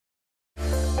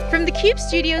From the CUBE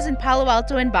studios in Palo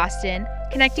Alto and Boston,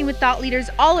 connecting with thought leaders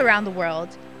all around the world,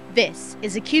 this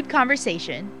is a CUBE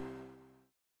Conversation.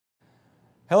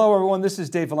 Hello everyone, this is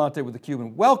Dave Vellante with theCUBE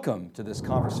and welcome to this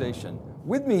conversation.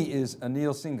 With me is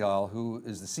Anil Singhal, who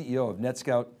is the CEO of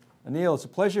NetScout. Anil, it's a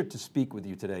pleasure to speak with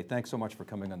you today. Thanks so much for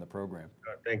coming on the program.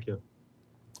 Thank you.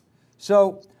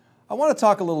 So, I want to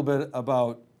talk a little bit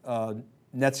about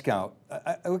NetScout.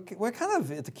 We're kind of,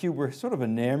 at theCUBE, we're sort of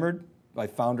enamored by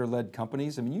founder-led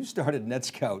companies. I mean, you started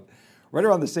NetScout right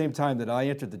around the same time that I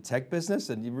entered the tech business,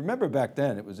 and you remember back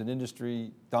then, it was an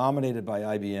industry dominated by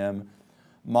IBM.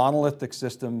 Monolithic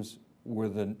systems were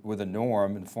the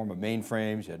norm in the form of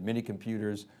mainframes, you had mini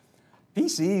computers.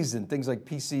 PCs and things like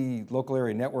PC local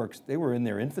area networks, they were in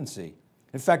their infancy.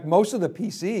 In fact, most of the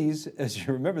PCs, as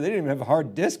you remember, they didn't even have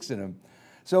hard disks in them.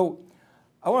 So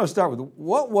I want to start with,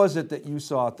 what was it that you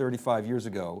saw 35 years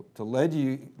ago that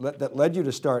led you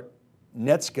to start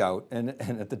NetScout? And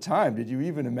at the time, did you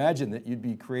even imagine that you'd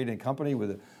be creating a company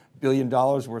with $1 billion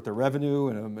worth of revenue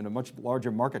and a much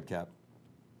larger market cap?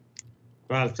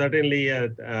 Well, certainly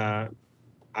I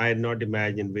had not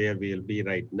imagined where we'll be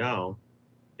right now.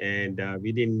 And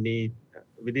we didn't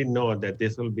know that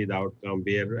this will be the outcome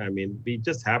where, I mean, we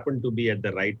just happened to be at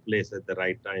the right place at the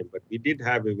right time, but we did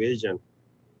have a vision.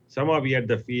 Somehow we had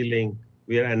the feeling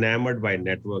we are enamored by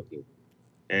networking.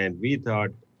 And we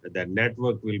thought that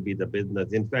network will be the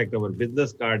business. In fact, our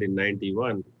business card in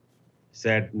 '91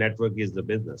 said network is the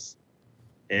business.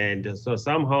 And so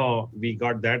somehow we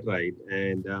got that right.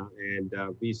 And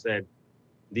we said,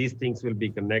 these things will be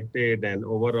connected. And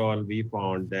overall, we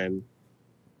found then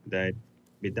that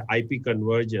with the IP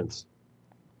convergence,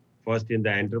 first in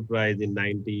the enterprise in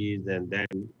 '90s, and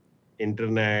then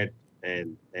internet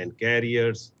and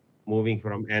carriers moving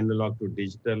from analog to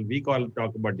digital. We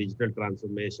talk about digital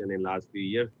transformation in last few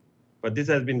years, but this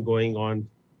has been going on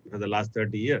for the last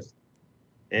 30 years.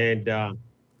 And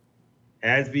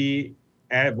as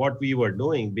what we were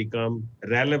doing become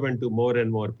relevant to more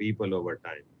and more people over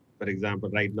time. For example,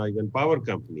 right now, even power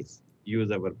companies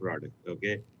use our product,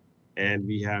 okay? And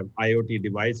we have IoT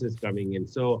devices coming in.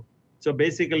 So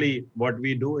basically what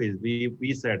we do is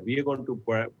we said we are going to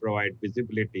provide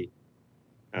visibility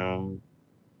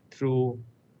through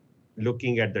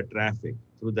looking at the traffic,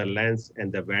 through the lens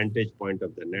and the vantage point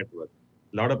of the network.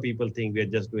 A lot of people think we are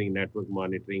just doing network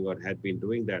monitoring or have been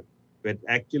doing that, but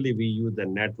actually we use the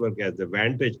network as the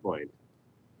vantage point,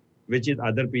 which is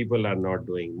other people are not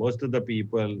doing. Most of the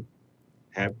people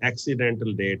have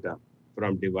accidental data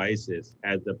from devices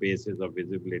as the basis of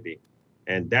visibility.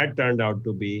 And that turned out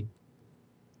to be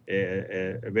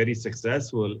very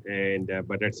successful.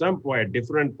 But at some point, at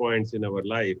different points in our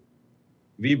life,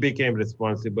 we became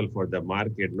responsible for the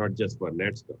market, not just for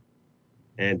NetScout.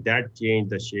 And that changed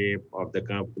the shape of the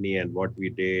company and what we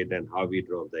did and how we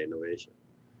drove the innovation.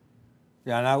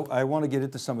 Yeah, and I want to get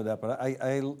into some of that, but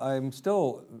I'm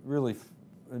still really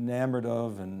enamored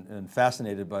of and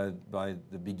fascinated by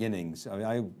the beginnings. I mean,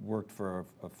 I worked for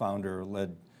a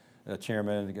founder-led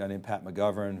chairman, a guy named Pat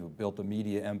McGovern, who built a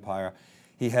media empire.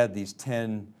 He had these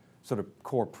 10 sort of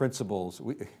core principles.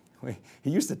 He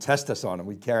used to test us on them.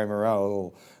 We'd carry them around,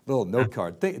 a little note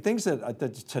card. Things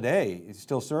that today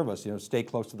still serve us, stay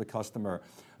close to the customer,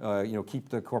 keep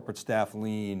the corporate staff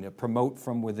lean, promote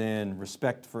from within,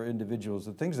 respect for individuals,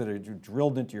 the things that are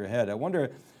drilled into your head. I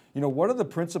wonder, what are the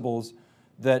principles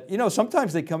that,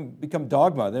 sometimes they become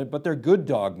dogma, but they're good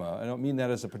dogma. I don't mean that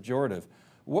as a pejorative.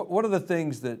 What are the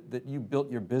things that you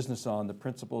built your business on, the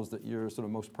principles that you're sort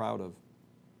of most proud of?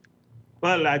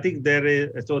 Well, I think there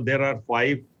are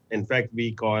 5. In fact,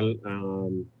 we call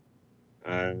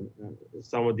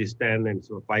some of these tenets,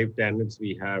 or 5 tenets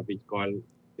we have, we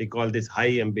call this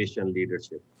high ambition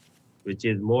leadership, which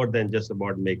is more than just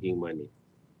about making money.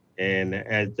 And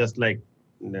as just like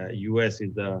the US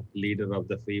is the leader of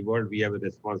the free world, we have a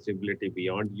responsibility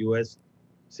beyond US.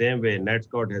 Same way,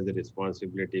 NetScout has a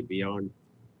responsibility beyond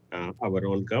our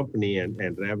own company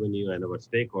and revenue and our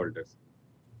stakeholders.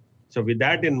 So with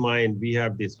that in mind, we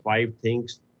have these 5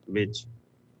 things which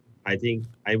I think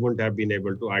I wouldn't have been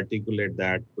able to articulate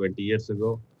that 20 years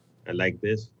ago like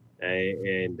this,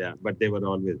 but they were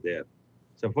always there.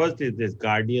 So first is this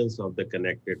guardians of the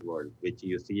connected world, which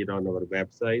you see it on our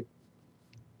website.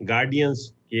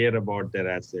 Guardians care about their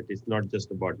asset. It's not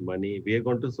just about money. We are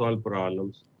going to solve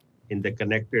problems in the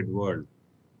connected world,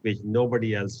 which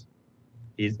nobody else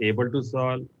is able to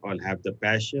solve or have the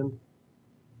passion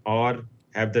or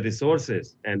have the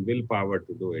resources and willpower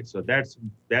to do it. So that's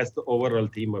the overall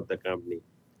theme of the company.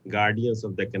 Guardians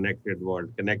of the connected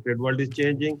world. Connected world is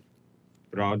changing.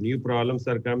 New problems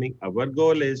are coming. Our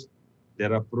goal is,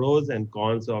 there are pros and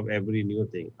cons of every new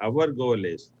thing. Our goal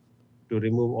is to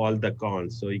remove all the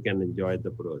cons so you can enjoy the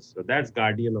pros. So that's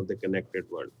guardian of the connected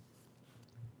world.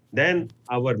 Then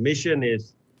our mission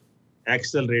is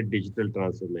accelerate digital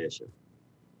transformation,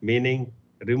 meaning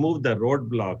remove the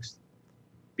roadblocks.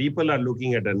 People are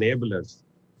looking at enablers,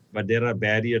 but there are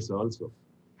barriers also.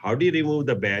 How do you remove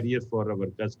the barriers for our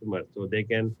customers so they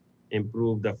can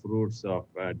improve the fruits of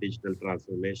digital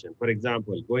transformation? For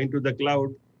example, going to the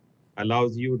cloud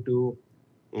allows you to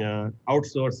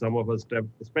outsource some of our stuff,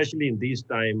 especially in these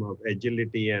time of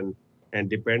agility and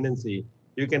dependency.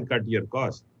 You can cut your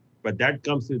costs, but that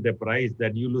comes with the price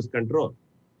that you lose control.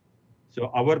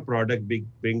 So our product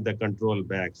bring the control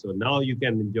back. So now you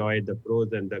can enjoy the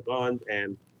pros and the cons.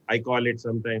 And I call it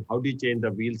sometimes, how do you change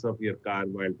the wheels of your car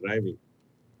while driving?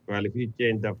 Well, if you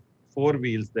change the 4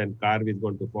 wheels, then car is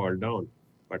going to fall down.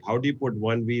 But how do you put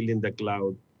one wheel in the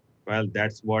cloud? Well,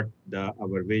 that's what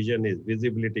our vision is,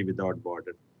 visibility without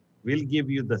border. We'll give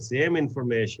you the same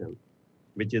information,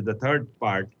 which is the third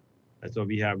part. So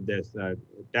we have this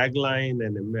tagline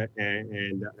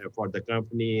and for the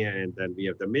company, and then we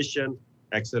have the mission,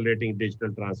 accelerating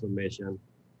digital transformation.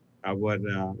 Our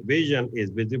vision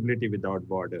is visibility without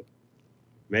border.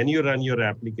 When you run your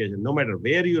application, no matter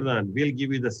where you run, we'll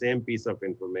give you the same piece of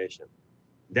information.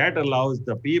 That allows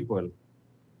the people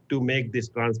to make this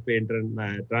transparent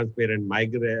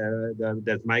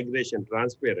migration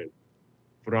transparent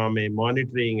from a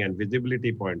monitoring and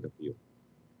visibility point of view.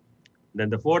 Then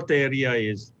the fourth area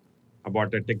is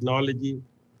about the technology.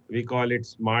 We call it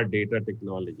smart data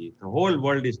technology. The whole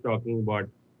world is talking about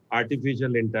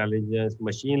artificial intelligence,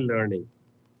 machine learning.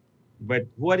 But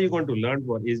who are you going to learn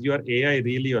for? Is your AI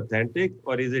really authentic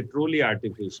or is it truly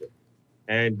artificial?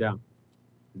 And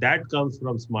that comes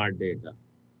from smart data.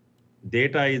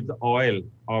 Data is the oil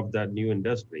of the new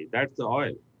industry. That's the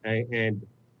oil.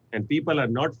 And people are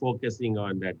not focusing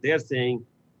on that. They're saying,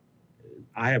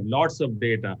 I have lots of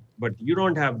data, but you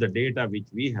don't have the data which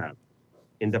we have.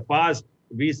 In the past,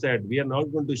 we said we are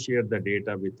not going to share the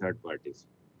data with third parties.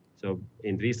 So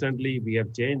recently, we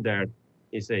have changed that.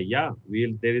 We say, yeah,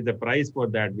 there is a price for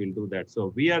that, we'll do that.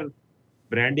 So we are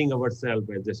branding ourselves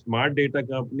as a smart data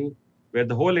company where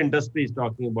the whole industry is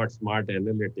talking about smart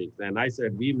analytics. And I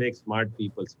said, we make smart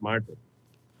people smarter.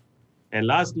 And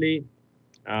lastly,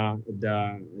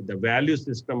 the value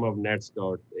system of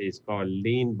NetScout is called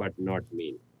lean but not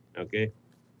mean, okay?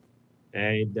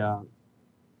 And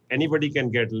anybody can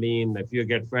get lean. If you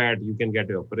get fat, you can get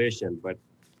an operation. But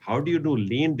how do you do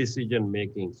lean decision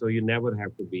making so you never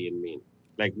have to be in mean?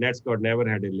 Like NetScout never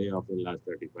had a layoff in the last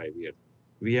 35 years.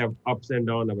 We have ups and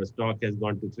downs. Our stock has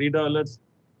gone to $3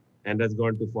 and has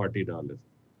gone to $40.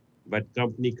 But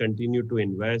company continue to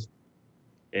invest.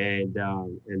 And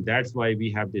that's why we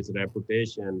have this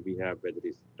reputation. We have, whether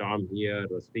it's Tom here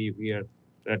or Steve here,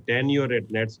 the tenure at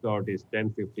NetScout is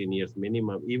 10, 15 years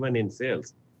minimum, even in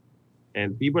sales.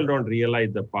 And people don't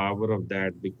realize the power of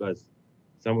that because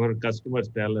some of our customers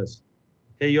tell us,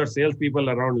 hey, your salespeople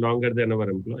are around longer than our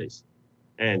employees.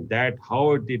 And that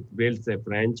how it builds a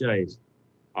franchise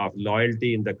of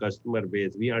loyalty in the customer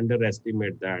base. We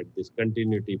underestimate that, this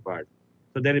continuity part.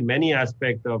 So there are many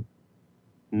aspects of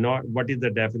not what is the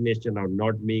definition of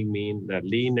not being mean. The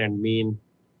lean and mean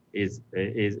is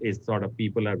sort of,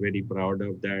 people are very proud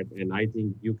of that. And I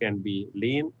think you can be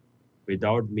lean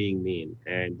without being mean.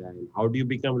 And how do you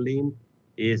become lean?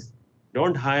 Is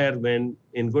don't hire when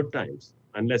in good times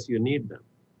unless you need them.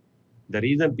 The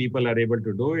reason people are able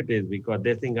to do it is because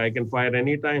they think I can fire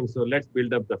anytime, so let's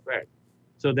build up the fat.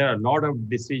 So there are a lot of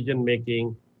decision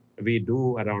making we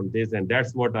do around this, and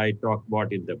that's what I talk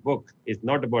about in the book. It's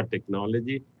not about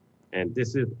technology, and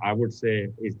this is, I would say,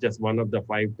 is just one of the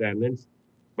 5 tenets,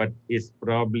 but it's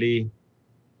probably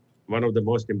one of the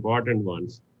most important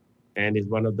ones, and is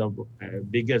one of the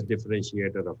biggest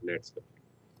differentiator of NetScout.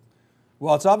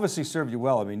 Well, it's obviously served you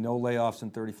well. I mean, no layoffs in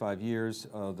 35 years.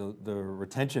 The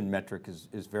retention metric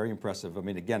is very impressive. I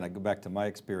mean, again, I go back to my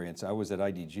experience. I was at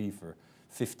IDG for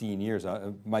 15 years.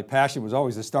 My passion was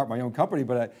always to start my own company,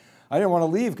 but I didn't want to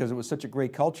leave because it was such a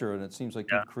great culture, and it seems like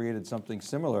you've created something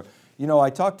similar. You know,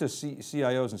 I talk to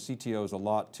CIOs and CTOs a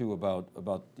lot too about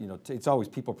you know, it's always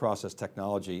people, process,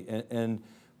 technology, and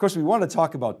of course we want to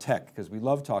talk about tech because we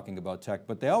love talking about tech,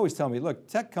 but they always tell me, look,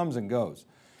 tech comes and goes.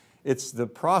 It's the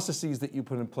processes that you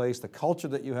put in place, the culture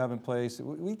that you have in place.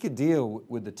 We could deal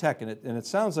with the tech, and it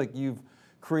sounds like you've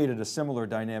created a similar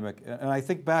dynamic. And I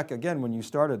think back again when you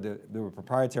started, there were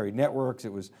proprietary networks.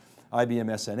 It was IBM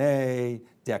SNA,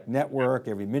 DEC network.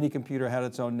 Every mini computer had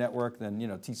its own network. Then, you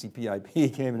know,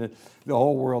 TCP/IP came, and the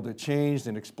whole world had changed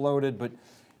and exploded. But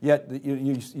yet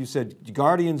you said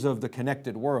guardians of the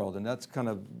connected world, and that's kind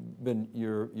of been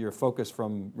your focus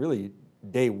from really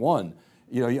day one.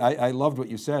 You know, I loved what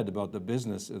you said about the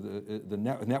business.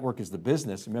 The network is the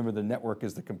business. Remember, the network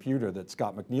is the computer that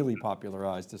Scott McNealy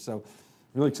popularized. So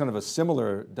really kind of a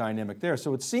similar dynamic there.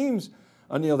 So it seems,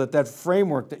 Anil, that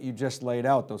framework that you just laid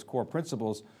out, those core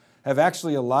principles, have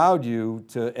actually allowed you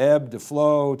to ebb, to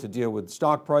flow, to deal with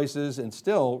stock prices and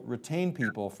still retain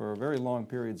people for very long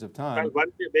periods of time. Well,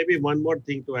 maybe one more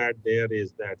thing to add there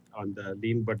is that on the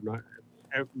lean, but not,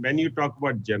 when you talk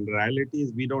about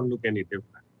generalities, we don't look any different.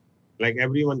 Like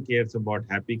everyone cares about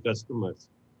happy customers,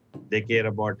 they care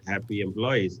about happy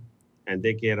employees, and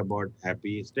they care about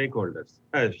happy stakeholders,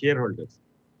 shareholders.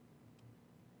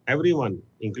 Everyone,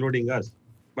 including us.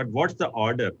 But what's the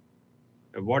order?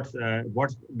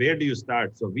 Where do you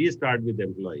start? So we start with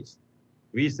employees.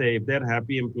 We say if they're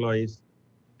happy employees,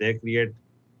 they create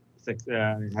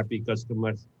happy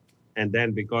customers, and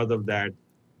then because of that,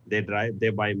 they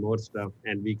buy more stuff,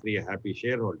 and we create happy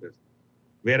shareholders.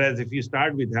 Whereas if you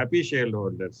start with happy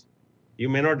shareholders, you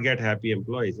may not get happy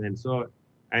employees. And so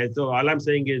all I'm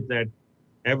saying is that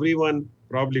everyone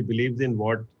probably believes in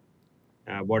what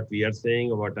we are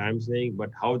saying or what I'm saying,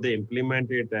 but how they implement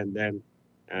it and then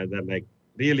the like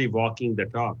really walking the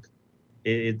talk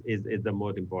is the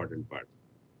more important part.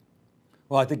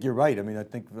 Well, I think you're right. I mean, I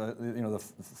think the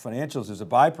financials is a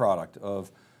byproduct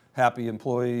of happy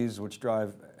employees, which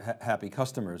drive happy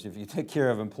customers. If you take care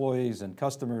of employees and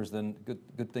customers, then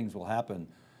good things will happen.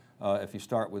 If you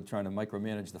start with trying to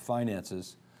micromanage the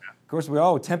finances. Of course, we're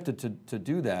all tempted to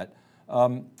do that.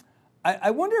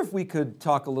 I wonder if we could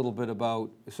talk a little bit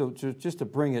about, just to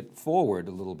bring it forward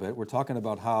a little bit, we're talking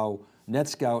about how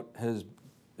NetScout has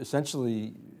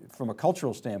essentially, from a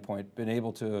cultural standpoint, been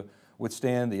able to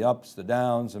withstand the ups, the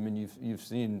downs. I mean, you've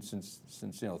seen since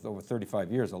over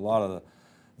 35 years, a lot of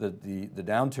the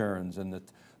downturns and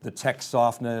the tech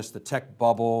softness, the tech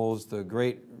bubbles, the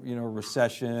great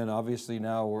recession. Obviously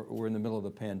now we're in the middle of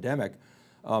the pandemic.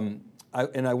 And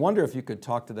I wonder if you could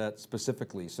talk to that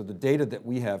specifically. So the data that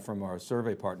we have from our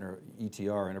survey partner,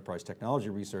 ETR, Enterprise Technology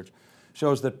Research,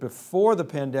 shows that before the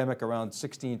pandemic, around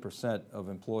 16% of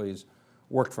employees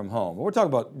worked from home. We're talking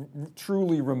about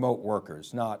truly remote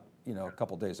workers, not a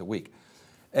couple days a week.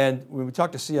 And when we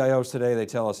talk to CIOs today, they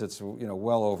tell us it's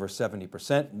well over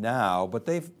 70% now, but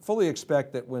they fully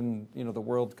expect that when the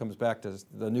world comes back to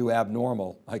the new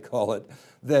abnormal, I call it,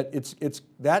 that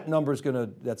that number is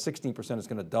that 16% is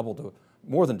going to double to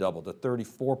more than double to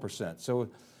 34%. So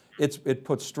it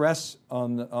puts stress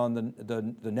on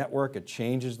the network. It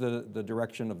changes the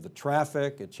direction of the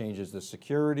traffic. It changes the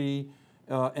security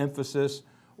emphasis.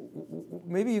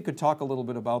 Maybe you could talk a little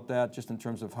bit about that, just in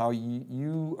terms of how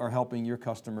you are helping your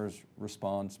customers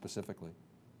respond specifically.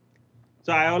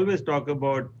 So I always talk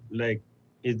about, like,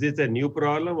 is this a new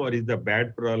problem or is the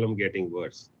bad problem getting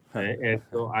worse? And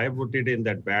so I put it in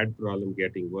that bad problem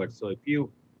getting worse. So if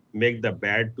you make the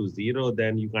bad to zero,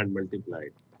 then you can't multiply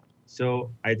it.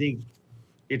 So I think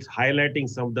it's highlighting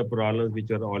some of the problems which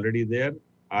are already there,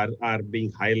 are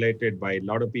being highlighted by a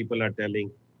lot of people are telling,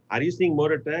 are you seeing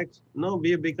more attacks? No,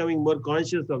 we are becoming more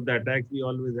conscious of the attacks we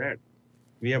always had.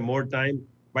 We have more time.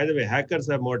 By the way, hackers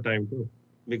have more time too,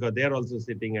 because they're also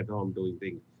sitting at home doing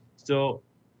things. So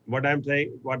what I'm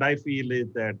saying, what I feel is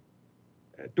that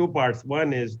two parts.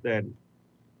 One is that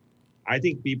I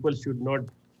think people should not,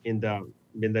 when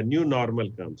the new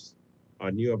normal comes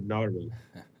or new abnormal,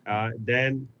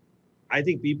 then I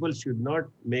think people should not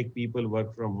make people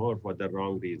work from home for the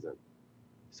wrong reason.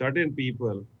 Certain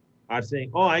people are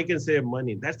saying, oh, I can save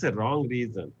money. That's the wrong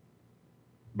reason.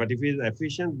 But if it's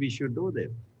efficient, we should do that.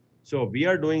 So we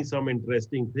are doing some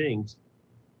interesting things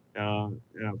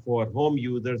for home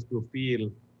users to feel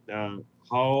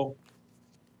how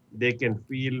they can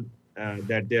feel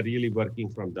that they're really working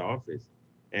from the office.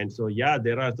 And so, yeah,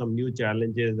 there are some new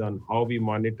challenges on how we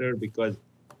monitor, because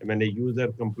when a user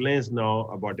complains now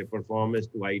about a performance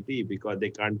to IT because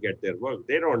they can't get their work,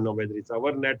 they don't know whether it's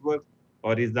our network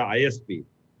or is the ISP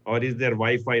or is their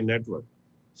Wi-Fi network.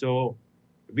 So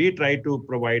we try to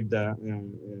provide the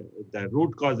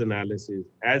root cause analysis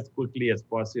as quickly as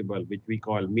possible, which we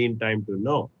call mean time to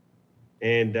know.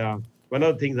 And one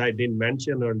of the things I didn't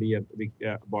mention earlier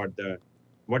about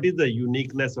what is the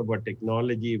uniqueness of our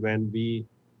technology when we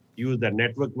use the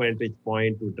network vantage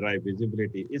point to drive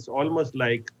visibility. It's almost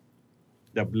like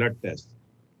the blood test.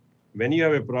 When you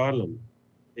have a problem,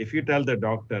 if you tell the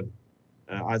doctor,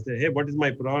 I say, hey, what is my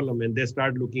problem? And they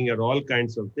start looking at all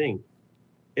kinds of things.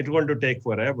 It's going to take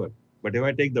forever. But if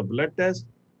I take the blood test,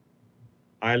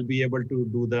 I'll be able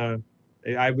to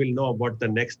I will know what the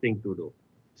next thing to do.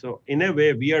 So in a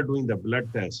way, we are doing the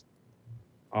blood test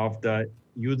of the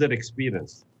user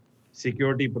experience,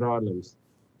 security problems.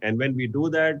 And when we do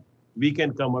that, we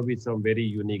can come up with some very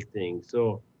unique things.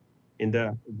 So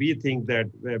we think that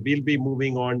we'll be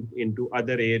moving on into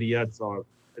other areas, or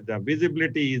the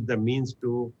visibility is the means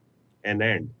to an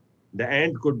end. The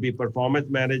end could be performance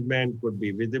management, could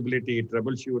be visibility,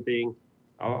 troubleshooting,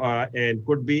 and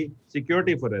could be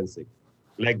security forensic.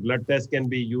 Like blood tests can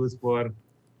be used for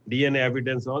DNA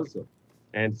evidence also.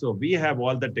 And so we have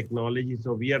all the technology.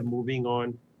 So we are moving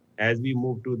on as we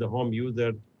move to the home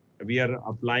user. We are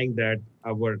applying that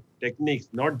our techniques,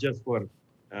 not just for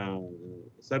uh,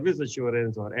 service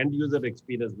assurance or end user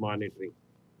experience monitoring,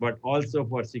 but also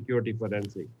for security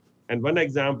forensic. And one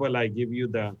example I give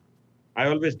you I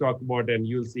always talk about, and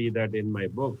you'll see that in my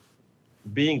book,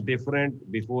 being different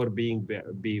before be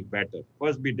better.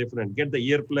 First, be different. Get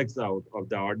the earplugs out of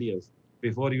the audience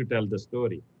before you tell the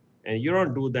story. And you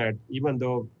don't do that, even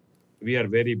though we are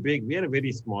very big. We are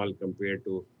very small compared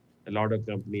to a lot of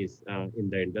companies in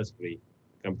the industry,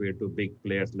 compared to big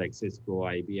players like Cisco,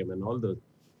 IBM, and all those.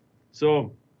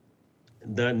 So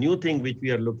the new thing which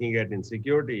we are looking at in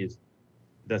security is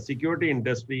the security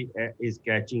industry is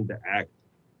catching the act.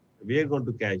 We are going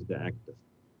to catch the actor.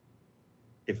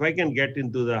 If I can get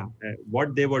into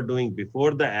what they were doing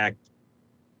before the act,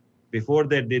 before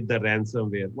they did the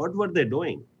ransomware, what were they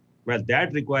doing? Well,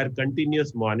 that required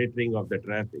continuous monitoring of the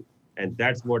traffic, and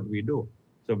that's what we do.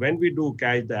 So when we do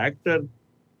catch the actor,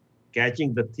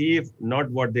 catching the thief, not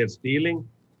what they're stealing,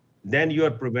 then you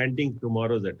are preventing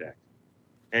tomorrow's attack.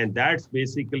 And that's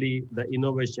basically the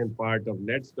innovation part of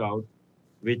NetScout,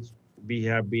 which we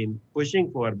have been pushing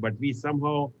for, but we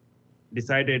somehow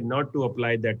decided not to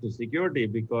apply that to security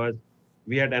because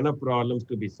we had enough problems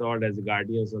to be solved as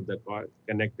guardians of the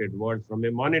connected world from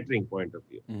a monitoring point of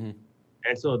view. Mm-hmm.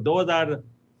 And so those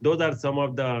are some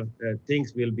of the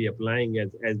things we'll be applying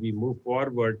as we move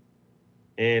forward.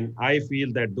 And I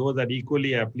feel that those are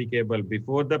equally applicable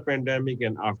before the pandemic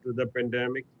and after the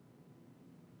pandemic.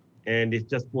 And it's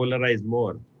just polarized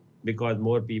more because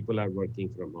more people are working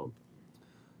from home.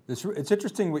 It's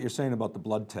interesting what you're saying about the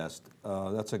blood test.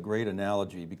 That's a great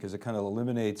analogy because it kind of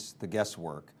eliminates the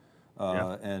guesswork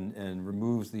and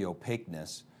removes the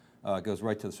opaqueness. It goes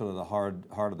right to sort of the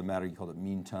heart of the matter. You call it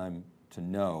mean time to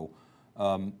know.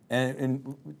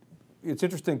 And it's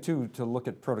interesting too to look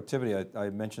at productivity. I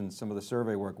mentioned some of the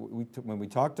survey work. When we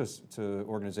talk to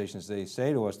organizations, they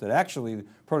say to us that actually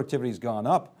productivity has gone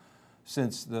up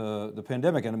since the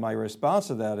pandemic. And my response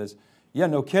to that is, yeah,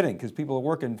 no kidding, because people are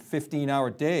working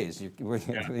 15-hour days.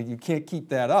 You can't keep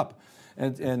that up.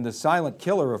 And the silent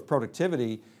killer of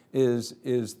productivity is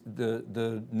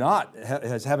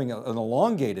having an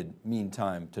elongated mean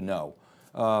time to know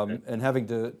and having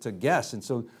to guess. And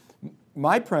so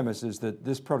my premise is that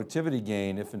this productivity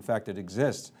gain, if in fact it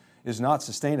exists, is not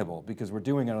sustainable because we're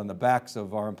doing it on the backs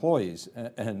of our employees,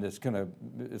 and it's going to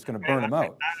burn them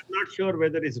out. I'm not sure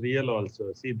whether it's real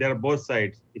also. See, there are both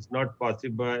sides. It's not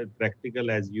possible, practical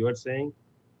as you are saying,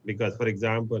 because for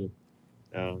example,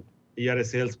 you are a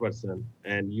salesperson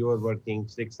and you are working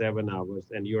 6-7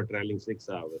 hours and you are traveling 6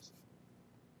 hours.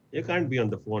 You can't be on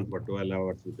the phone for 12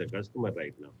 hours with the customer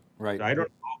right now. Right. So I don't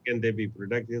know how can they be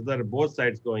productive. There are both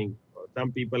sides going.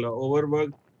 Some people are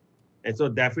overworked. And so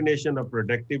definition of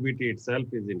productivity itself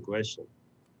is in question.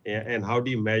 And how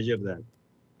do you measure that?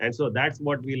 And so that's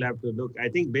what we'll have to look. I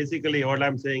think basically all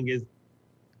I'm saying is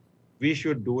we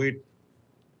should do it,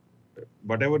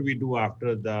 whatever we do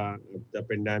after the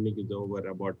pandemic is over,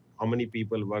 about how many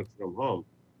people work from home,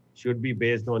 should be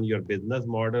based on your business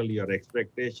model, your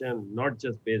expectation, not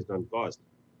just based on cost.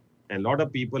 And a lot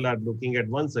of people are looking at,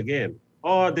 once again,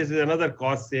 oh, this is another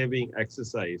cost saving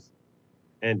exercise.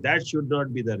 And that should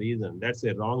not be the reason. That's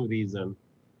a wrong reason,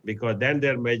 because then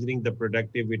they're measuring the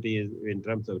productivity in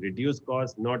terms of reduced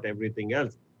cost, not everything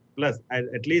else. Plus,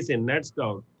 at least in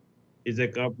NetScout is a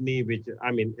company which,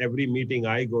 I mean, every meeting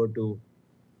I go to,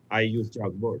 I use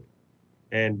chalkboard.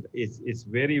 And it's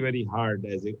very, very hard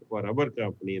for our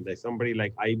company, like somebody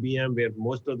like IBM, where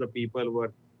most of the people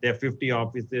they have 50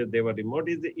 offices, they were remote,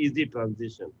 is an easy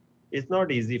transition. It's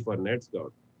not easy for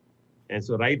NetScout. And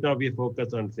so right now we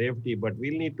focus on safety, but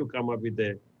we'll need to come up with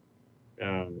a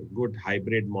good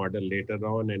hybrid model later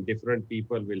on, and different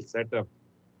people will set up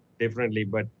differently.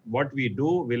 But what we do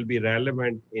will be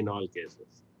relevant in all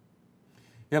cases.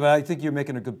 Yeah, but I think you're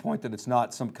making a good point that it's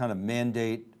not some kind of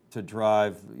mandate to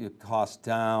drive costs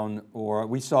down, or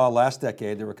we saw last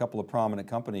decade, there were a couple of prominent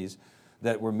companies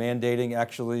that were mandating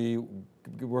actually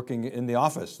working in the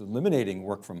office, eliminating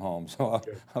work from home. So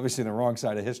obviously the wrong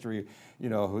side of history, they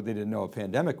didn't know a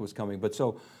pandemic was coming. But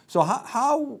so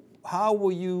how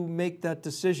will you make that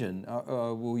decision?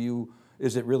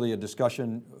 is it really a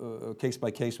discussion case by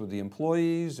case with the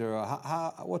employees, or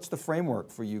what's the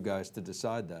framework for you guys to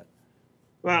decide that?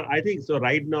 Well, I think so.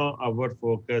 Right now, our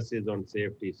focus is on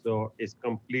safety. So it's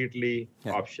completely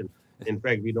optional. In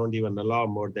fact, we don't even allow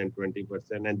more than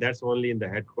 20%. And that's only in the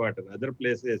headquarters. Other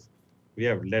places, we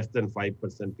have less than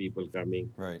 5% people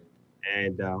coming. Right.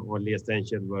 And only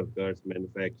essential workers,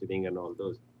 manufacturing, and all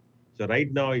those. So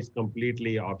right now, it's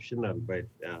completely optional. But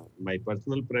my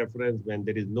personal preference, when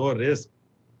there is no risk,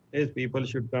 is people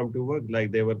should come to work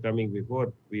like they were coming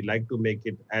before. We like to make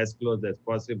it as close as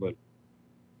possible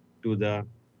to the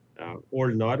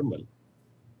old normal.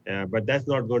 But that's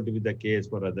not going to be the case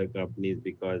for other companies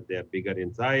because they are bigger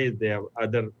in size, they have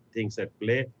other things at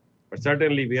play. But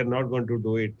certainly we are not going to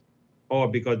do it,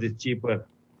 because it's cheaper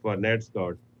for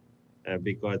NetScout,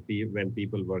 because when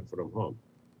people work from home.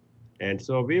 And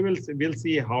so we'll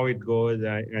see how it goes.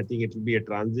 I think it will be a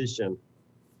transition,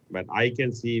 but I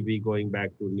can see we going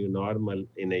back to new normal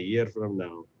in a year from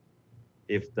now.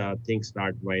 If the things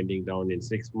start winding down in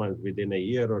 6 months, within a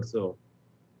year or so,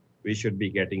 we should be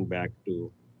getting back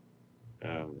to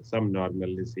some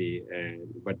normalcy.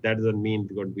 But that doesn't mean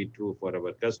it's going to be true for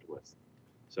our customers.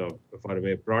 So from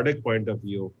a product point of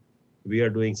view, we are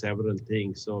doing several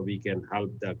things so we can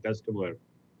help the customer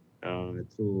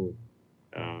through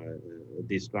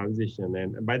this transition.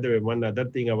 And by the way, one other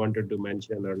thing I wanted to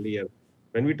mention earlier,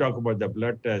 when we talk about the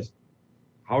blood test,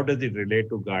 how does it relate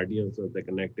to guardians of the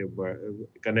connected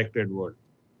world?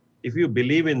 If you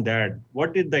believe in that,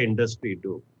 what did the industry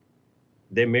do?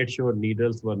 They made sure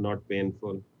needles were not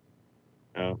painful,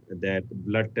 that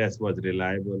blood test was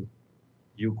reliable.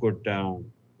 You could,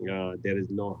 there is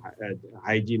no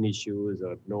hygiene issues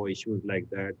or no issues like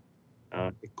that.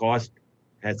 The cost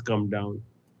has come down.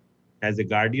 As a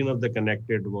guardian of the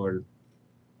connected world,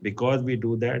 because we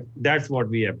do that, that's what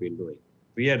we have been doing.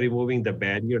 We are removing the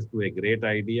barriers to a great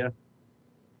idea,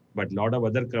 but a lot of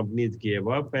other companies gave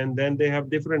up and then they have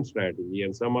different strategy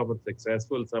and some are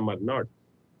successful, some are not.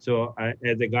 So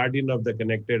as a guardian of the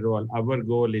connected world, our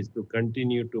goal is to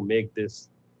continue to make this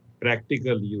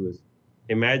practical use.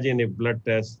 Imagine if blood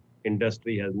test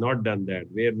industry has not done that,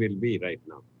 where we'll be right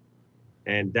now.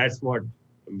 And that's what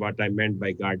I meant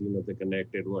by guardian of the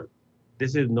connected world.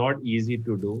 This is not easy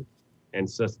to do and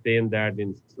sustain that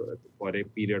for a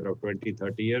period of 20,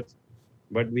 30 years.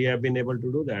 But we have been able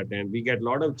to do that. And we get a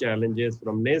lot of challenges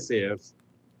from naysayers.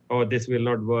 Oh, this will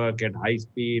not work at high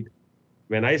speed.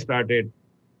 When I started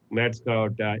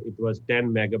NetScout, it was 10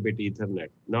 megabit Ethernet.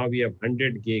 Now we have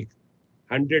 100 gig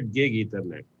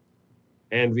Ethernet.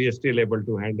 And we are still able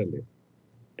to handle it.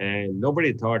 And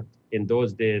nobody thought in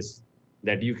those days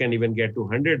that you can even get to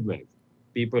 100 megs.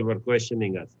 People were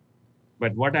questioning us.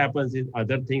 But what happens is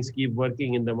other things keep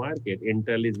working in the market.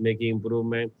 Intel is making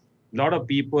improvement. A lot of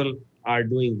people are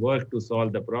doing work to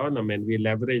solve the problem, and we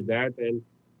leverage that,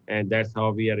 and that's how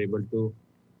we are able to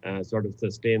sort of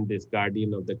sustain this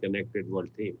guardian of the connected world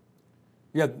theme.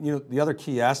 Yeah, the other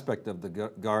key aspect of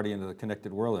the guardian of the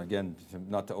connected world, and again,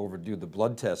 not to overdo the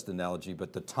blood test analogy,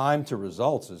 but the time to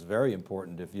results is very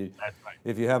important. If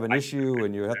you have an issue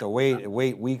and you have to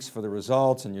wait weeks for the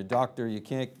results, and your doctor, you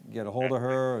can't get a hold of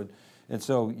her, and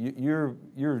so you're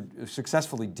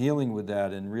successfully dealing with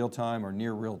that in real time or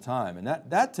near real time, and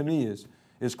that to me is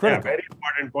critical. Yeah, very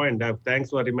important point.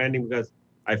 Thanks for reminding, because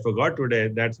I forgot today.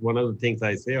 That's one of the things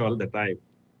I say all the time.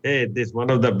 Hey, this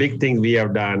one of the big things we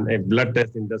have done, a blood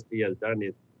test industry has done,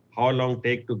 is how long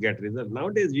take to get results.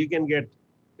 Nowadays, we can get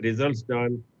results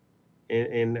done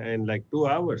in like 2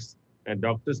 hours, and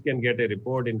doctors can get a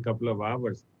report in a couple of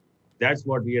hours. That's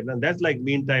what we have done. That's like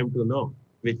mean time to know,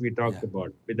 which we talked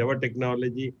about. With our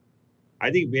technology,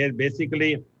 I think we're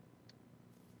basically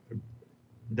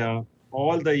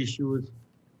all the issues,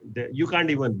 you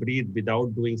can't even breathe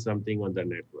without doing something on the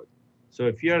network. So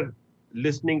if you're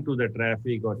listening to the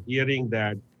traffic or hearing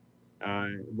that,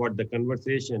 what the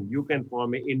conversation, you can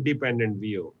form an independent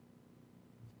view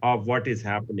of what is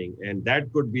happening. And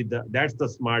that could be that's the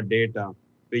smart data,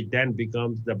 which then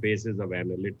becomes the basis of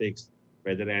analytics,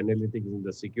 whether analytics in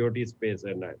the security space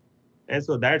or not. And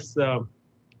so that's,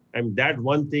 that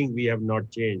one thing we have not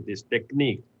changed, this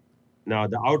technique. Now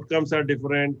the outcomes are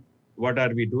different. What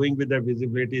are we doing with the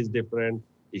visibility is different.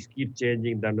 It keeps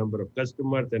changing. The number of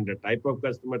customers and the type of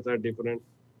customers are different.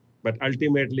 But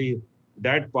ultimately,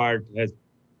 that part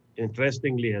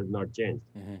interestingly has not changed.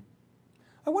 Mm-hmm.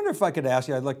 I wonder if I could ask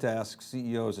you, I'd like to ask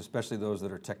CEOs, especially those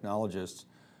that are technologists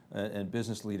and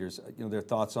business leaders, their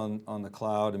thoughts on the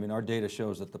cloud. I mean, our data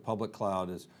shows that the public cloud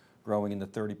is growing in the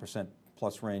 30%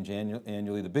 plus range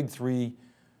annually. The big three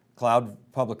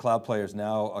public cloud players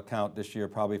now account this year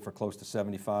probably for close to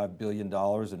 $75 billion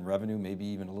in revenue, maybe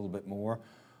even a little bit more.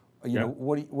 You know,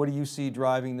 what do you see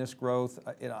driving this growth?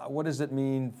 What does it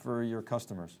mean for your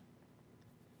customers?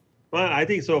 Well, I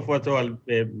think so. First of all,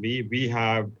 we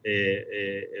have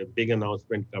a big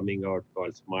announcement coming out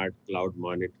called Smart Cloud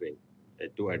Monitoring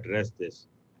to address this.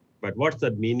 But what's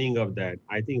the meaning of that?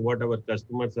 I think what our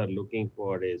customers are looking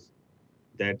for is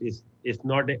that it's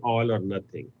not an all or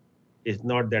nothing. It's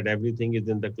not that everything is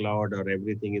in the cloud or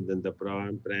everything is in the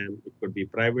prem. It could be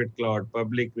private cloud,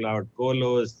 public cloud,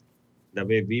 colos, the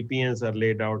way VPNs are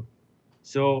laid out.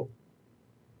 So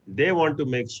they want to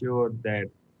make sure that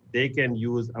they can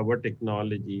use our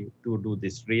technology to do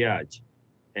this triage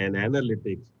and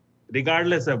analytics,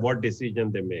 regardless of what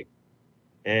decision they make.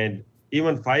 And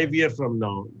even 5 years from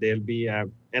now, there'll be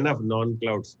enough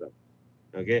non-cloud stuff,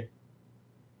 okay?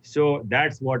 So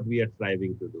that's what we are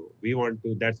striving to do. We want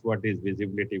to, that's what is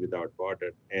visibility without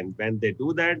border. And when they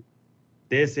do that,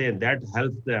 they say that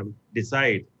helps them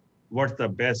decide what's the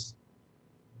best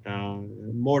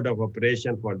mode of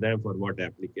operation for them for what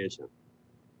application.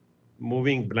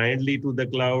 Moving blindly to the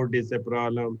cloud is a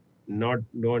problem. Not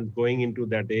going into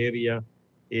that area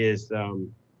is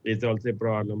also a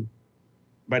problem.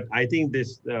 But I think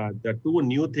the two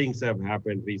new things have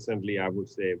happened recently, I would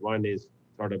say. One is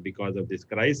sort of because of this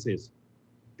crisis.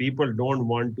 People don't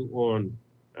want to own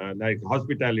like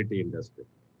hospitality industry,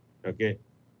 okay?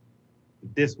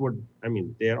 This would, I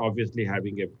mean, they're obviously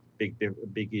having a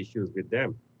big issues with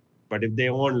them. But if they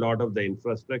own a lot of the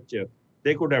infrastructure,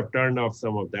 they could have turned off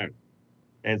some of that.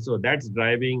 And so that's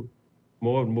driving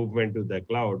more movement to the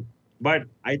cloud. But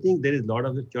I think there is a lot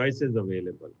of the choices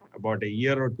available. About a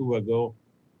year or two ago,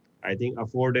 I think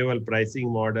affordable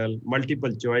pricing model,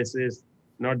 multiple choices,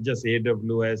 not just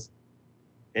AWS,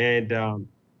 and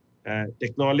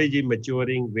technology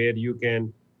maturing where you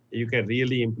can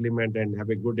really implement and have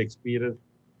a good experience.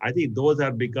 I think those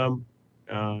have become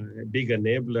big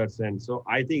enablers. And so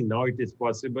I think now it is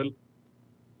possible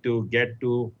to get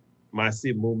to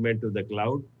massive movement to the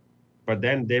cloud, but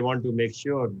then they want to make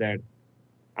sure that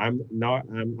I'm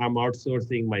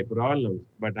outsourcing my problems,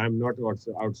 but I'm not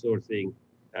also outsourcing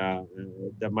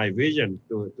my vision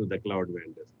to the cloud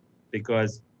vendors.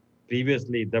 Because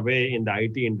previously, the way in the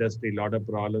IT industry, a lot of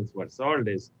problems were solved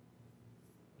is,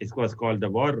 it was called the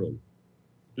war room.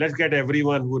 Let's get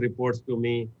everyone who reports to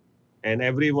me and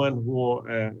everyone who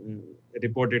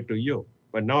reported to you.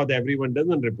 But now that everyone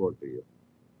doesn't report to you.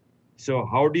 So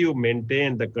how do you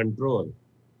maintain the control?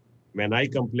 When I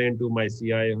complain to my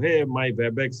CIO, hey, my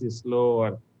WebEx is slow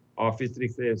or Office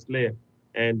 365 is slow,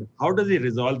 and how does he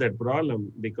resolve that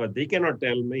problem? Because they cannot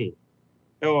tell me,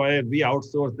 oh, we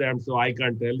outsource them, so I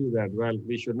can't tell you that. Well,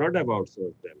 we should not have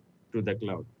outsourced them to the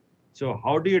cloud. So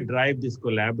how do you drive this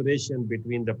collaboration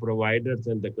between the providers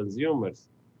and the consumers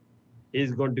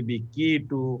is going to be key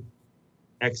to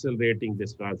accelerating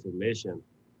this transformation,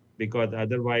 because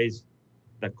otherwise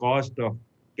the cost of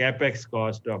CapEx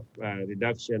cost of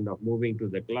reduction of moving to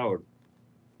the cloud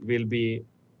will be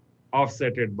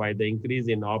offsetted by the increase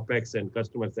in OpEx and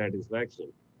customer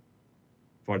satisfaction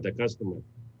for the customer.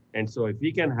 And so if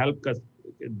we can help us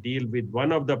deal with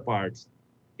one of the parts,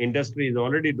 industry is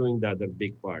already doing the other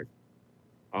big part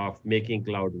of making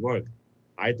cloud work.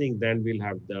 I think then we'll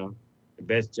have the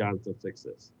best chance of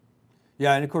success.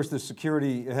 Yeah, and of course the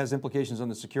security, it has implications on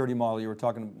the security model. You were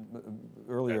talking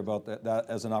earlier about that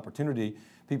as an opportunity.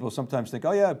 People sometimes think,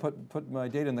 oh yeah, put my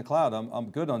data in the cloud,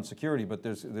 I'm good on security, but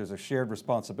there's a shared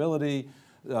responsibility.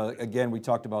 Again, we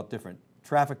talked about different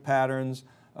traffic patterns.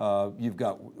 You've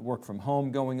got work from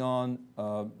home going on.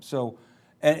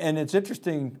 And it's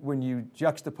interesting when you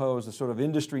juxtapose the sort of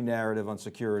industry narrative on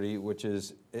security, which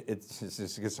is, it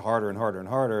gets harder and harder and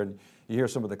harder. And you hear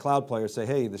some of the cloud players say,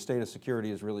 hey, the state of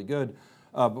security is really good.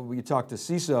 But when you talk to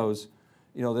CISOs,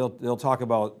 you know, they'll talk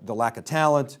about the lack of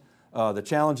talent, the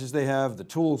challenges they have, the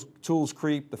tools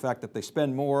creep, the fact that they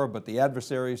spend more, but the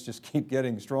adversaries just keep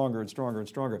getting stronger and stronger and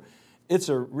stronger. It's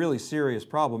a really serious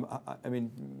problem. I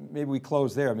mean, maybe we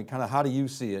close there. I mean, kind of how do you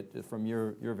see it from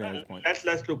your vantage point?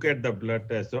 Let's look at the blood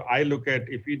test. So I look at,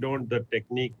 if we don't, the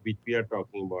technique which we are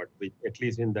talking about, which at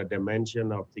least in the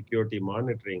dimension of security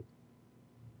monitoring,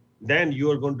 then you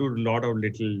are going to do a lot of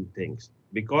little things.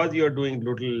 Because you're doing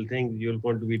little things, you're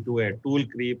going to be to a tool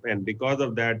creep. And because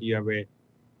of that, you have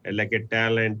like a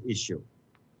talent issue.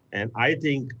 And I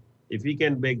think if we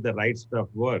can make the right stuff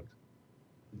work,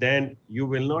 then you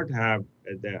will not have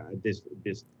this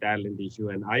talent issue.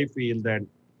 And I feel that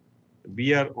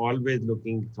we are always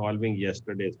solving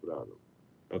yesterday's problem,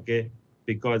 okay?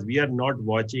 Because we are not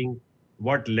watching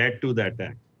what led to the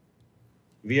attack.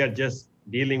 We are just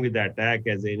dealing with the attack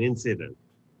as an incident,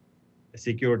 a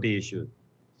security issue.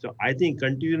 So I think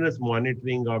continuous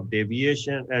monitoring of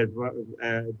deviation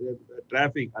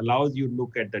traffic allows you to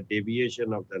look at the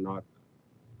deviation of the norm.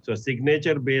 So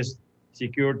signature-based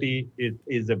security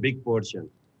is a big portion.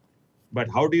 But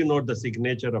how do you know the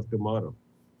signature of tomorrow?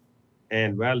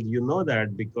 And well, you know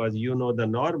that because you know the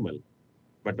normal.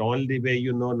 But only way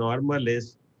you know normal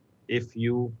is if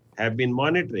you have been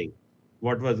monitoring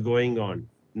what was going on,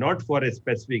 not for a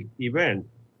specific event,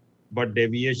 but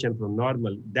deviation from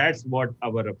normal. That's what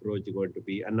our approach is going to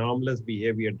be. Anomalous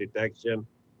behavior detection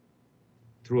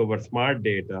through our smart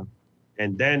data,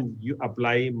 and then you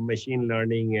apply machine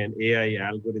learning and AI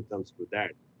algorithms to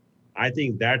that. I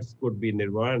think that could be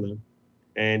nirvana.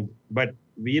 But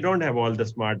we don't have all the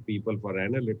smart people for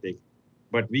analytics,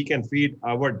 but we can feed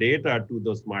our data to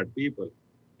those smart people.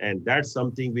 And that's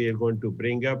something we are going to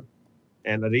bring up.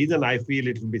 And the reason I feel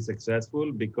it will be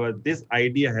successful because this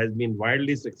idea has been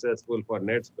wildly successful for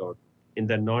NetScout in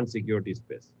the non-security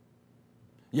space.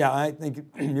 Yeah, I think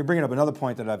you're bringing up another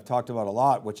point that I've talked about a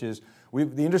lot, which is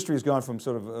the industry has gone from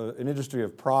sort of an industry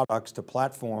of products to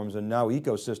platforms, and now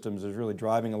ecosystems is really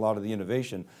driving a lot of the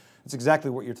innovation. It's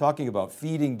exactly what you're talking about,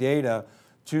 feeding data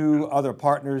to other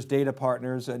partners, data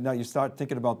partners, and now you start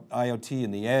thinking about IoT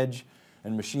and the edge,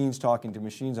 and machines talking to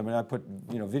machines. I mean, I put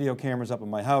video cameras up in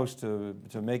my house to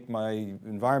make my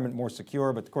environment more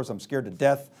secure, but of course I'm scared to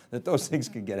death that those things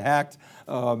can get hacked.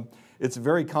 It's a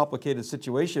very complicated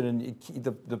situation, and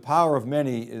the power of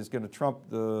many is going to trump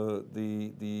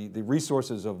the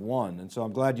resources of one. And so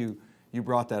I'm glad you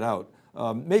brought that out.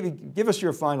 Maybe give us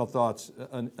your final thoughts,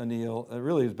 Anil. It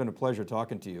really has been a pleasure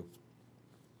talking to you.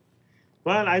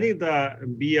 Well, I think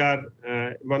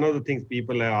one of the things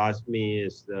people have asked me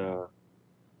is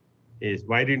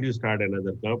why didn't you start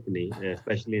another company,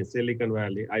 especially in Silicon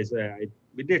Valley? I say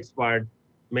we did start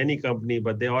many companies,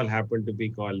 but they all happen to be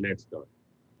called NetScout.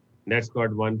 NetScout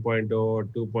 1.0,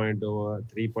 2.0,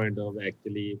 3.0.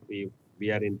 Actually, we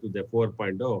are into the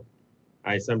 4.0.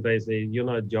 I sometimes say,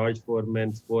 George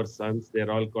Foreman's 4 sons,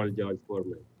 they're all called George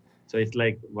Foreman. So it's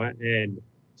like, and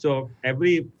so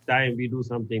every time we do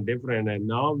something different, and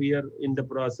now we are in the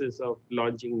process of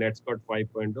launching NetScout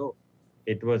 5.0.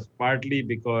 It was partly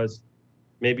because,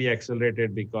 maybe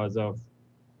accelerated because of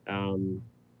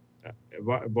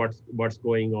what's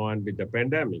going on with the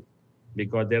pandemic,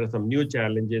 because there are some new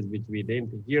challenges which we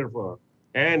didn't hear for,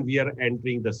 and we are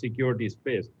entering the security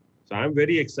space. So I'm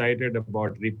very excited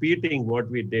about repeating what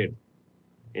we did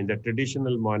in the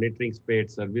traditional monitoring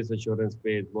space, service assurance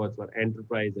space, both for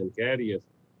enterprise and carriers,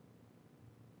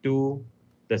 to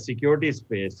the security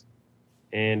space.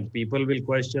 And people will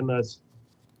question us,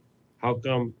 how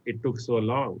come it took so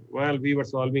long? Well, we were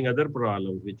solving other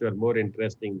problems which were more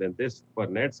interesting than this for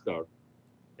NetScout.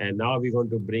 And now we're going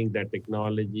to bring that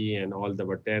technology and all the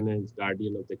tenants,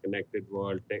 guardian of the connected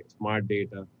world, smart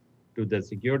data to the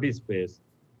security space.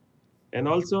 And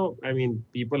also, I mean,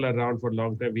 people are around for a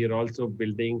long time. We are also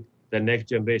building the next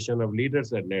generation of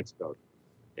leaders at NetScout.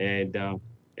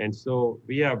 And so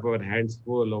we have our hands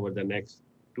full over the next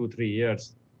 2-3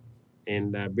 years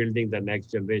in building the next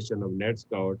generation of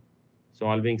NetScout,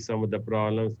 solving some of the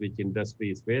problems which industry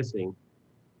is facing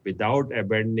without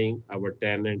abandoning our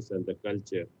tenants and the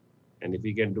culture. And if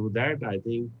we can do that, I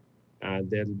think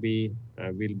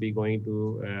we'll be going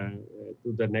to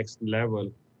the next level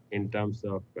in terms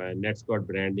of NetScout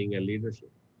branding and leadership.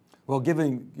 Well,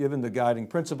 given the guiding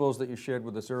principles that you shared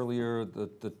with us earlier,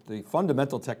 the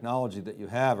fundamental technology that you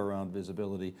have around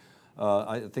visibility,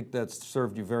 I think that's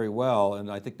served you very well, and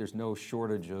I think there's no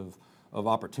shortage of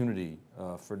opportunity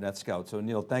for NetScout. So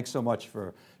Anil, thanks so much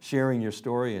for sharing your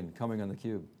story and coming on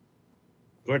theCUBE.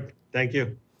 Good, thank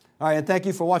you. All right, and thank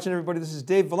you for watching, everybody. This is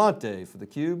Dave Vellante for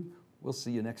theCUBE. We'll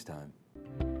see you next time.